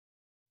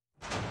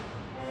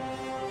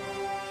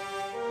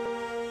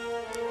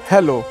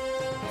Hello,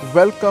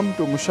 welcome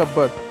to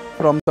Mushabbar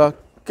from the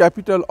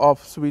capital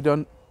of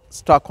Sweden,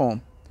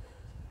 Stockholm.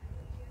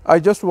 I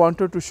just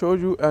wanted to show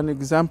you an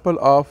example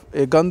of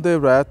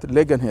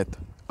Äganderätt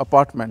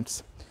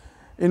apartments.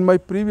 In my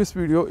previous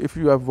video, if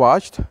you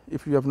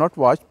have not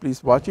watched,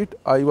 please watch it.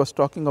 I was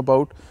talking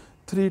about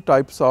three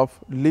types of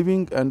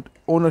living and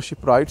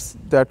ownership rights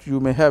that you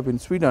may have in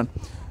Sweden.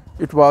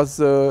 It was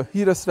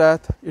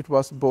Hyresrätt, it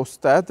was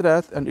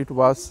BOSTADRÄTT, and it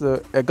was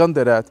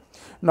Äganderätt.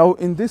 Now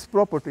in this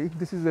property,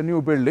 this is a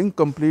new building,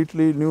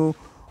 completely new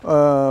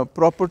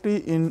property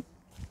in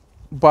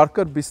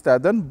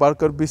Barkarbystaden.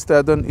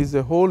 Barkarbystaden is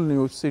a whole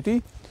new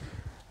city.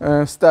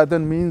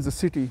 Staden means the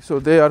city. So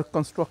they are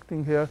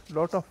constructing here a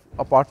lot of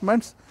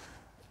apartments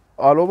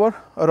all over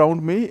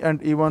around me,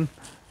 and even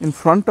in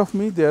front of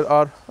me there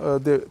are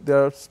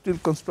still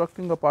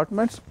constructing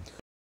apartments.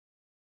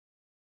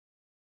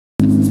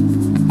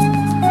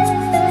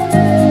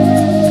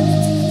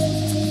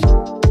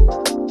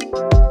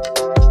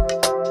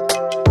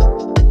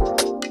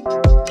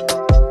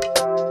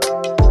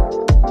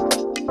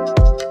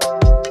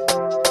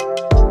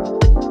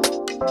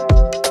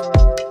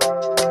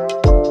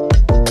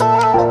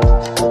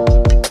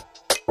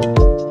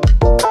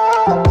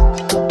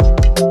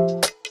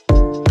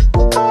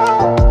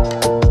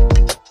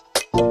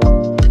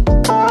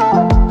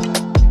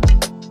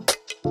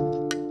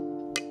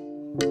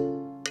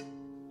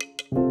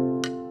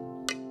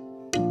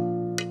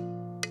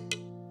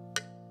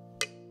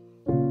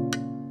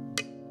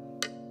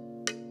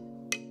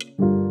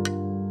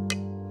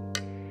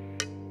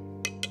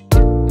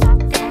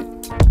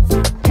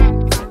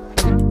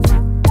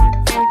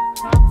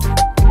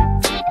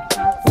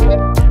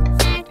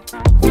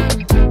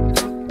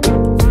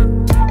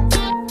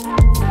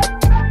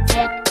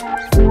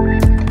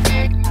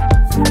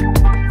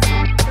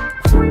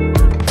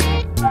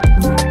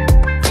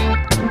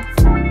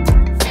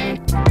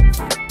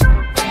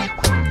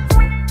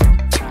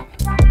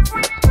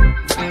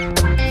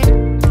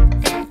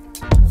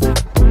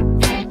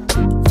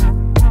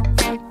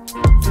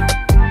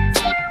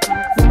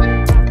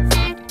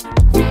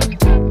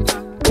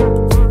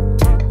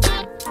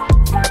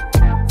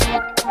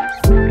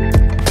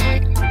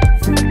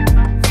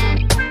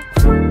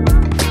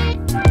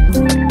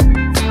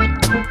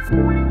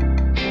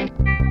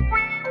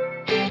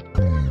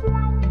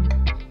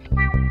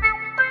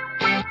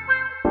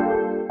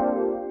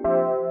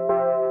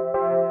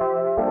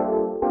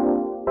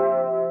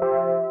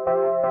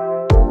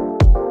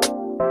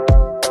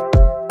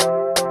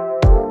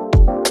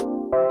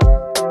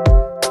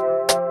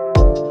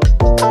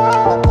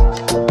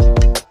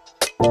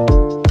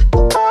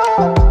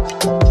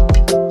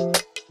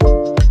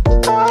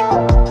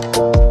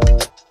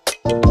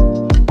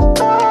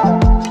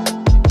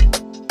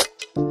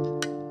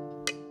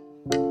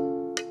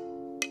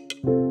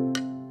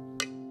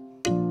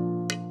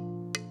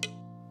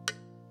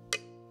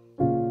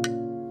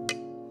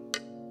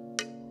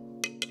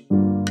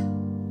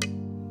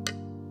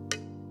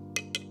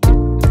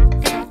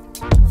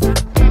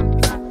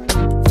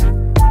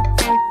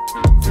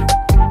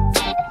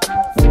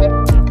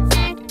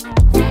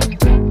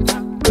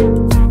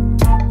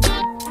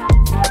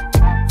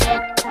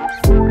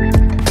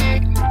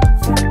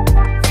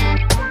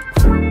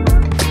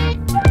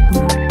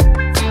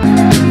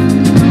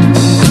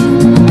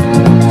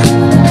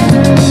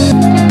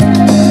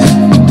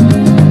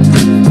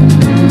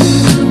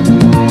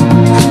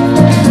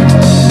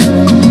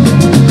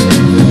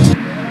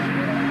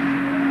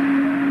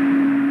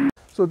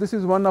 So this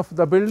is one of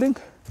the building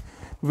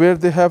where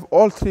they have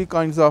all three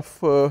kinds of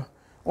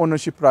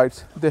ownership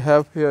rights. They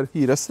have here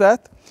Hyresrätt,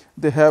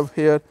 they have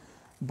here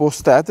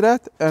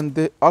BOSTADRÄTT, and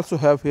they also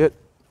have here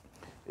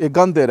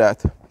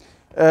Äganderätt.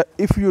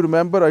 If you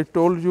remember, I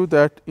told you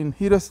that in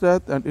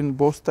Hyresrätt and in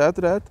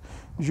BOSTADRÄTT,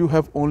 you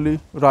have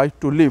only right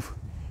to live.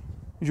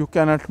 You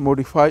cannot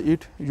modify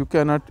it, you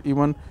cannot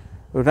even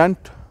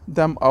rent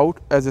them out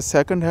as a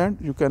second hand,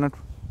 you cannot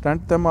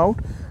rent them out.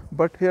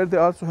 But here they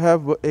also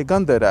have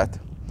Äganderätt.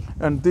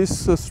 And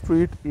this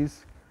street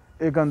is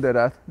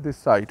Äganderätt, this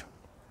side.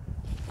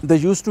 They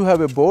used to have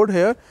a board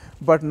here,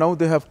 but now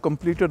they have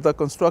completed the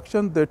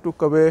construction. They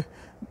took away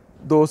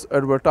those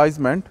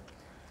advertisements.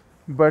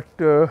 But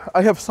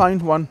I have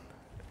signed one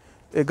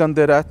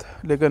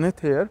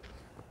Äganderätt here,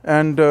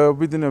 and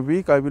within a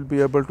week I will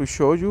be able to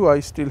show you.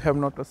 I still have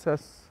not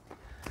access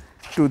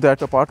to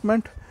that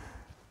apartment,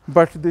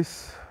 but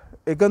this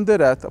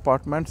Äganderätt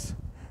apartments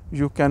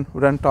you can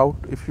rent out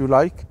if you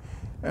like,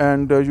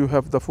 and you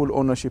have the full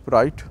ownership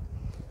right.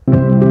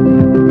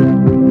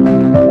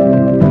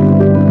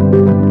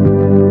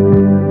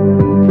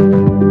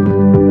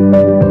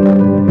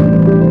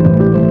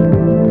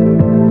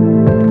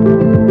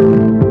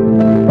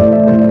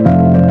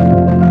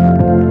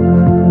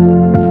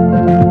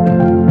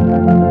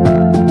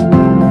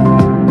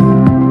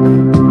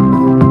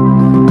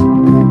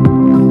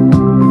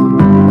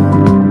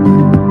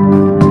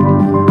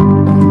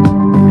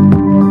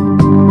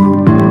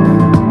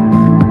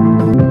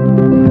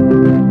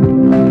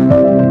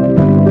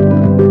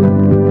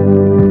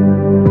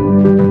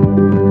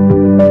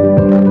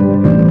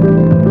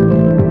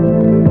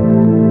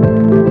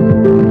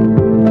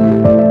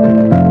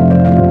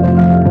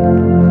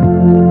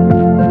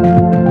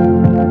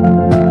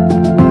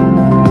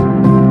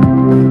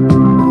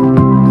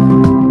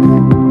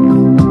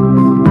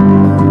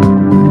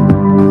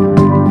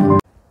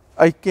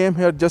 I came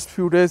here just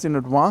few days in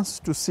advance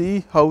to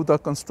see how the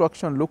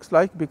construction looks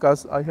like,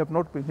 because I have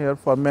not been here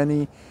for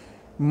many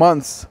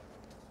months,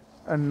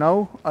 and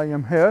now I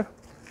am here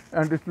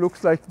and it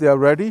looks like they are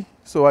ready.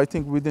 So I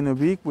think within a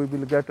week we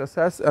will get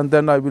assessed, and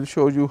then I will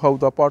show you how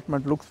the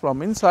apartment looks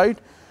from inside.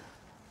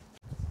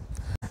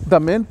 The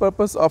main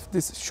purpose of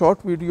this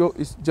short video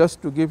is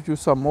just to give you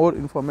some more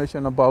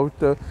information about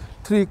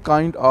three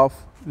kind of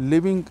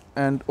living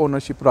and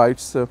ownership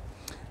rights: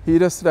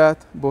 Hyresrätt,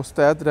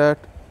 BOSTADRÄTT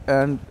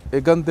and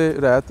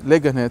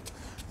Äganderätt.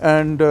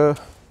 And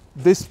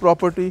this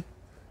property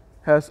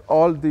has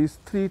all these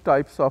three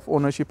types of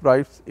ownership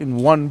rights in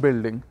one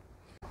building.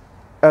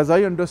 As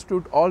I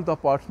understood, all the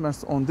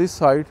apartments on this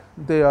side,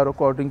 they are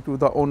according to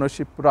the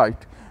ownership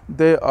right.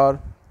 They are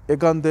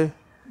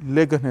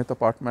Ägandelägenhet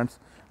apartments.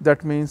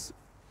 That means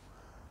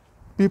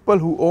people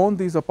who own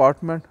these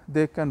apartments,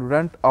 they can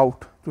rent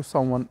out to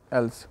someone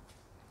else.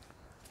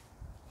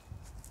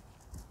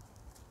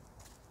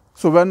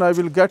 So when I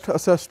will get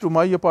access to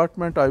my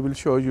apartment, I will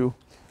show you.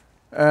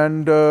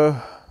 And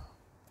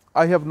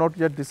I have not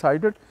yet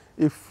decided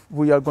if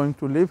we are going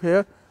to live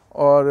here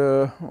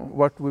or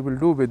what we will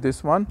do with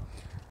this one.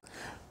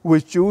 We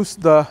choose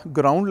the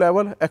ground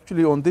level.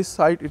 Actually on this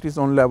side it is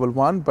on level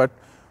 1, but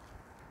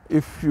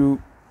if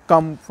you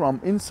come from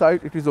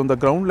inside it is on the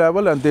ground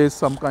level, and there is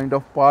some kind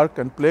of park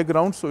and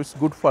playground, so it's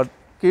good for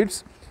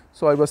kids.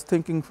 So I was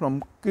thinking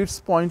from kids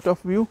point of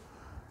view,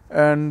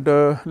 and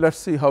let's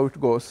see how it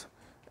goes.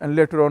 And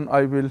later on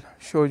I will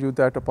show you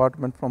that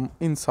apartment from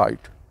inside.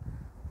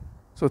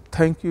 So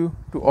thank you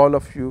to all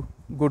of you.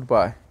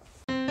 Goodbye.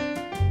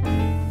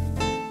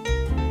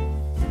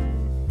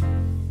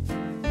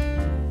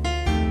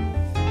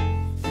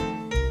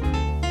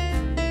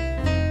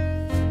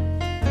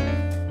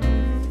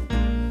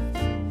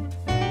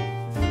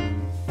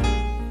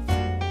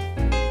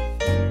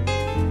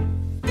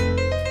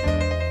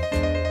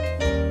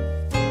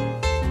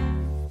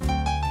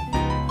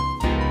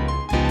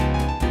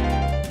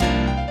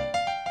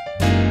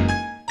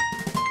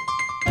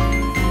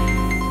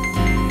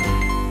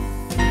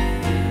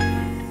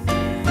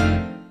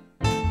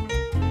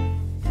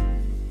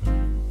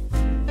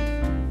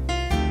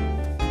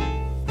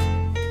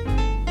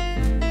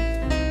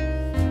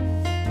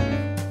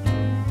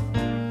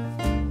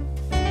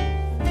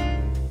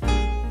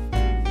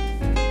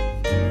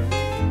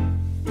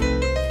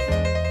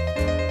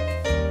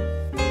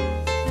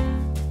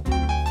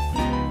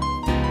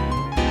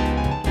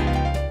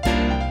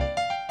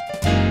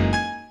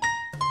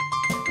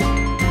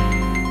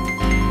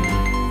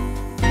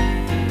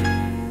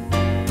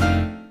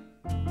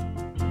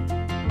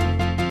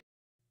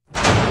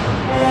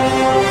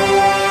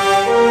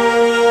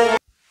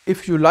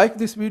 If you like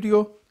this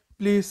video,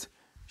 please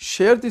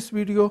share this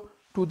video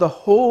to the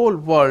whole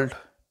world.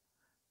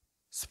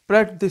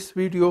 Spread this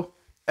video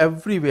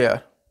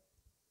everywhere.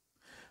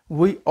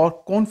 We are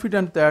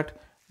confident that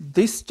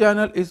this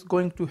channel is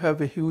going to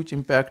have a huge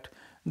impact.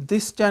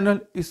 This channel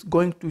is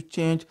going to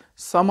change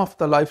some of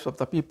the lives of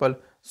the people.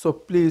 So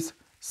please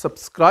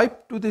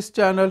subscribe to this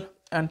channel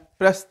and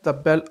press the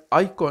bell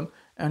icon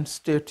and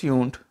stay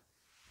tuned.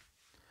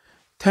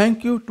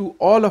 Thank you to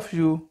all of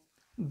you.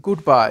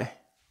 Goodbye.